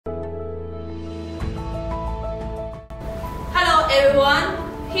everyone,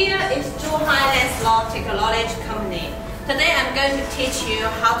 here is Highlands Law Technology Company. Today I'm going to teach you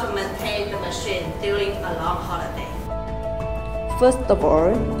how to maintain the machine during a long holiday. First of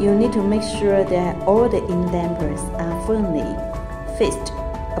all, you need to make sure that all the ink dampers are firmly fixed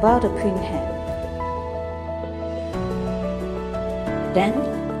about the print head. Then,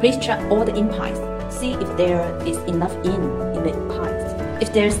 please check all the ink pipes. See if there is enough ink in the pipes.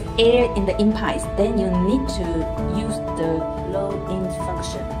 If there's air in the ink pipes, then you need to use the low ink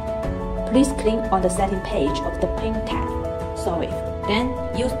function. Please click on the setting page of the print tab. Then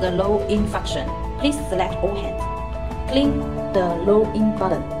use the low ink function. Please select all hands. Click the low ink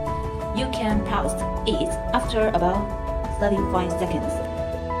button. You can pause it after about 35 seconds.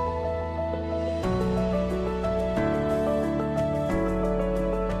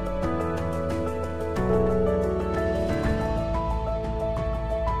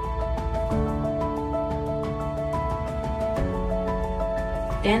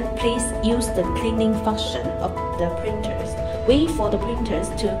 Then please use the cleaning function of the printers. Wait for the printers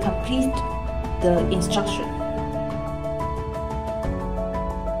to complete the instruction.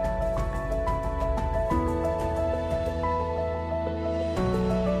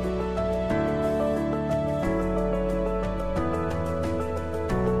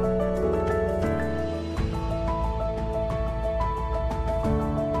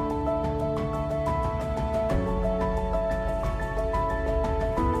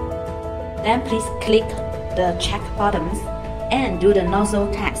 Then please click the check buttons and do the nozzle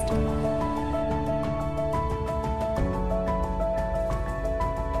test.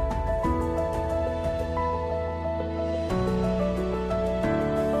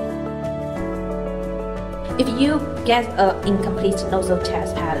 If you get an incomplete nozzle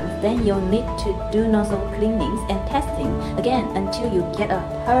test pattern, then you'll need to do nozzle cleanings and testing again until you get a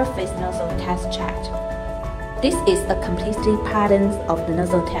perfect nozzle test checked. This is a completed pattern of the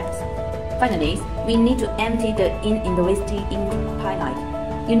nozzle test. Finally, we need to empty the ink in the wasted ink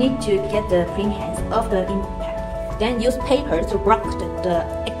pipeline. You need to get the print heads off the ink pad. Then use paper to block the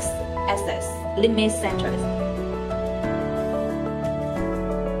excess limit centers.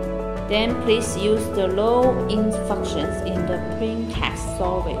 Then please use the low ink functions in the print text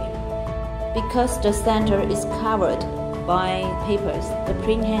software. Because the center is covered by papers, the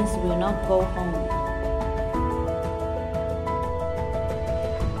print heads will not go home.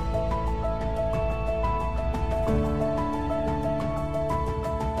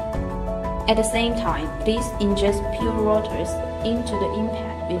 At the same time, please ingest pure waters into the ink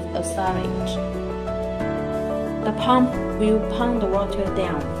pad with a syringe. The pump will pump the water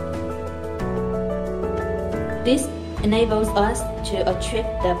down. This enables us to achieve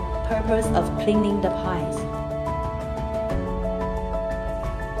the purpose of cleaning the pipes.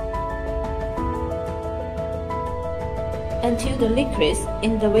 Until the liquids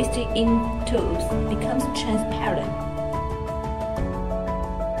in the wasted ink tubes becomes transparent.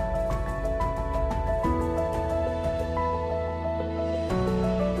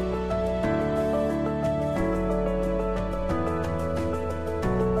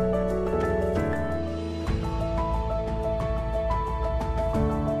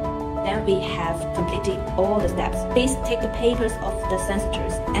 Then we have completed all the steps. Please take the papers off the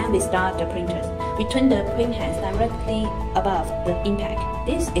sensors and restart the printers. Return the print heads directly above the impact.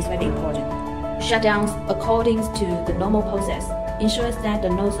 This is very important. Shutdowns according to the normal process ensures that the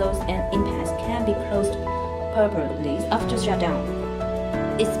nozzles and impacts can be closed properly after shutdown.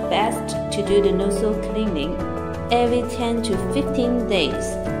 It's best to do the nozzle cleaning every 10 to 15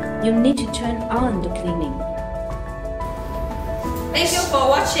 days. You need to turn on the cleaning. Thank you for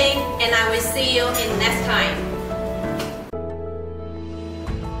watching, and I will see you in next time.